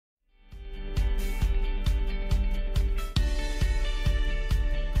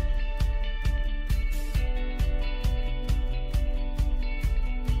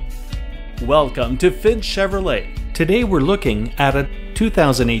Welcome to Finch Chevrolet. Today we're looking at a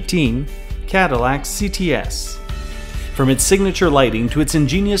 2018 Cadillac CTS. From its signature lighting to its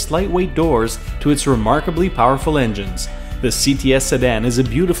ingenious lightweight doors to its remarkably powerful engines, the CTS sedan is a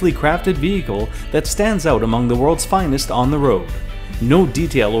beautifully crafted vehicle that stands out among the world's finest on the road. No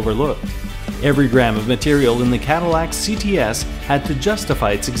detail overlooked. Every gram of material in the Cadillac CTS had to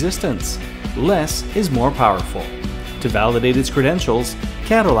justify its existence. Less is more powerful. To validate its credentials,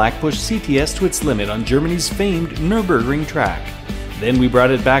 Cadillac pushed CTS to its limit on Germany's famed Nürburgring track. Then we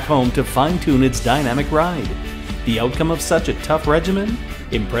brought it back home to fine-tune its dynamic ride. The outcome of such a tough regimen?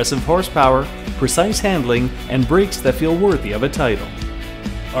 Impressive horsepower, precise handling, and brakes that feel worthy of a title.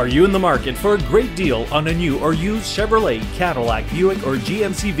 Are you in the market for a great deal on a new or used Chevrolet, Cadillac, Buick, or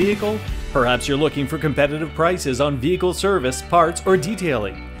GMC vehicle? Perhaps you're looking for competitive prices on vehicle service, parts, or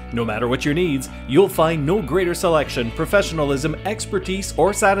detailing. No matter what your needs, you'll find no greater selection, professionalism, expertise,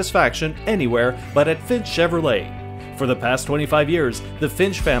 or satisfaction anywhere but at Finch Chevrolet. For the past 25 years, the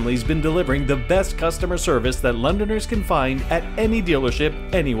Finch family's been delivering the best customer service that Londoners can find at any dealership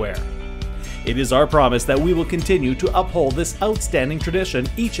anywhere. It is our promise that we will continue to uphold this outstanding tradition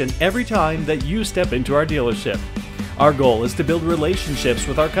each and every time that you step into our dealership. Our goal is to build relationships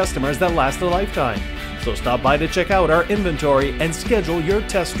with our customers that last a lifetime. So stop by to check out our inventory and schedule your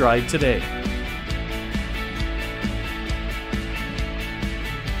test drive today.